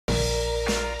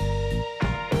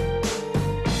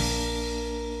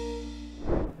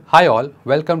Hi all,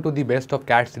 welcome to the Best of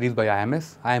CAT series by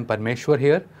IMS. I am Parmeshwar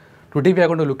here. Today we are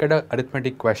going to look at an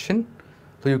arithmetic question.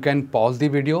 So you can pause the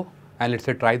video and let's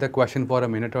say try the question for a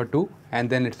minute or two and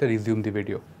then let's say resume the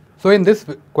video. So in this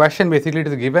question basically it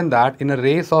is given that in a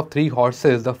race of 3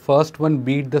 horses, the first one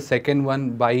beat the second one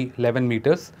by 11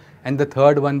 meters and the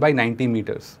third one by 90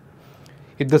 meters.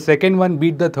 If the second one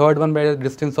beat the third one by a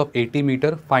distance of 80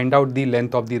 meter, find out the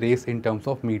length of the race in terms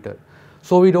of meter.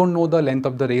 So we don't know the length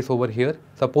of the race over here.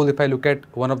 Suppose if I look at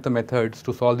one of the methods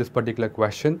to solve this particular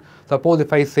question, suppose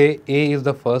if I say A is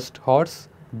the first horse,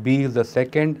 B is the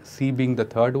second, C being the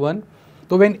third one.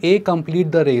 So when A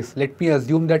complete the race, let me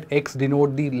assume that X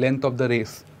denote the length of the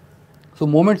race. So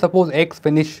moment suppose X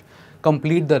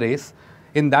complete the race,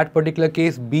 in that particular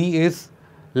case B is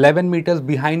 11 meters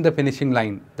behind the finishing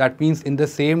line. That means in the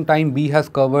same time B has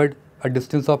covered a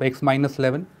distance of X minus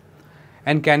 11.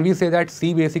 And can we say that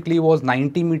C basically was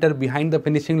 90 meters behind the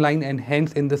finishing line and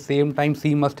hence in the same time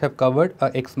C must have covered a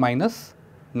X minus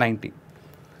 90.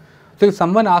 So if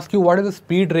someone asks you what is the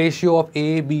speed ratio of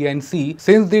A, B and C,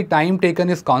 since the time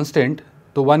taken is constant,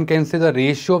 so one can say the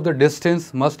ratio of the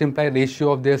distance must imply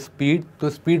ratio of their speed. So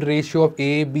speed ratio of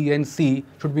A, B and C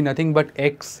should be nothing but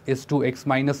X is to X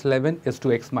minus 11 is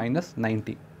to X minus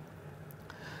 90.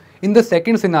 In the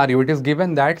second scenario, it is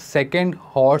given that second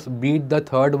horse beat the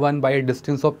third one by a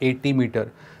distance of 80 meters.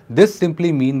 This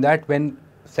simply means that when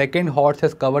second horse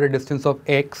has covered a distance of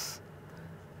X,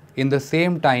 in the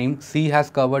same time C has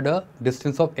covered a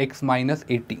distance of X minus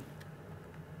 80.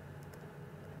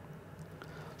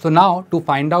 So now to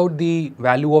find out the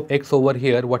value of X over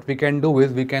here, what we can do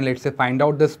is we can let's say find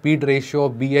out the speed ratio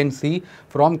of B and C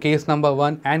from case number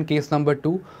 1 and case number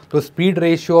 2. So speed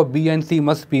ratio of B and C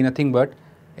must be nothing but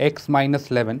X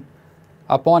minus 11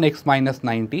 upon X minus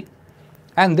 90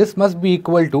 and this must be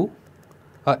equal to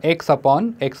X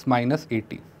upon X minus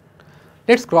 80.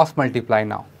 Let's cross multiply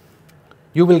now.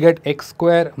 You will get X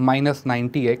square minus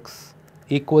 90X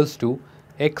equals to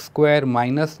X square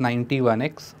minus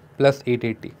 91X plus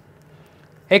 880.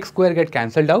 X square get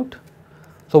cancelled out.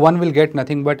 So one will get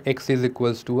nothing but X is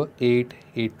equals to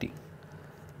 880.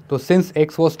 So since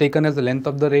X was taken as the length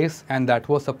of the race and that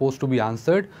was supposed to be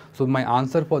answered, so my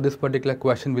answer for this particular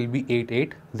question will be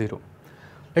 880.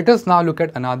 Let us now look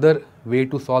at another way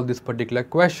to solve this particular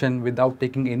question without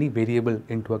taking any variable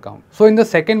into account. So in the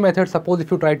second method, suppose if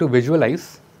you try to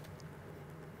visualize,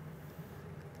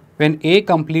 when A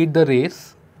complete the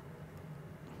race,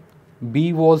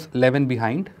 B was 11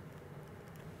 behind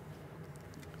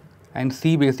and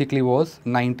C basically was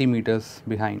 90 meters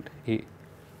behind A.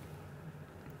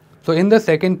 So in the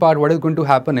second part, what is going to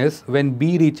happen is when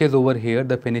B reaches over here,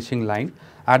 the finishing line,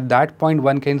 at that point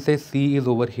one can say C is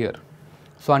over here.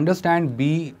 So understand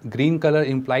B, green color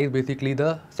implies basically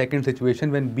the second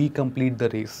situation when B complete the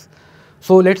race.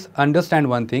 So let's understand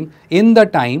one thing. In the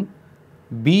time,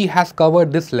 B has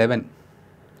covered this 11.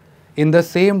 In the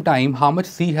same time, how much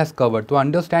C has covered? To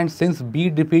understand, since B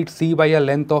defeats C by a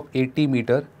length of 80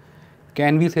 meter,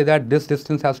 can we say that this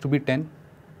distance has to be 10?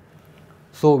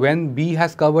 So when B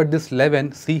has covered this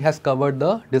 11, C has covered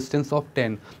the distance of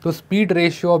 10. So speed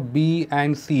ratio of B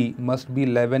and C must be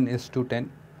 11 is to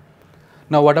 10.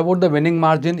 Now what about the winning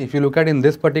margin? If you look at in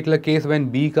this particular case, when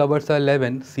B covers a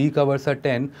 11, C covers a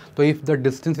 10. So if the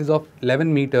distance is of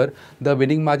 11 meter, the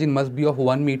winning margin must be of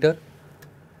 1 meter.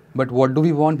 But what do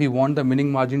we want? We want the winning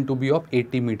margin to be of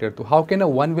 80 meter. So how can a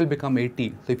 1 will become 80?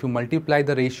 So if you multiply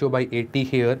the ratio by 80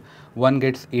 here, 1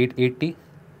 gets 880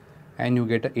 and you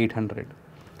get a 800.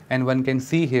 And one can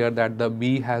see here that the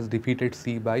B has defeated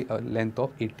C by a length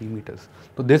of 80 meters.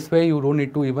 So this way you don't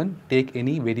need to even take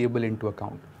any variable into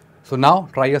account. So now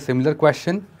try a similar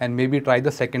question and maybe try the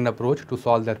second approach to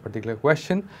solve that particular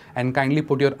question and kindly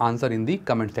put your answer in the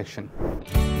comment section.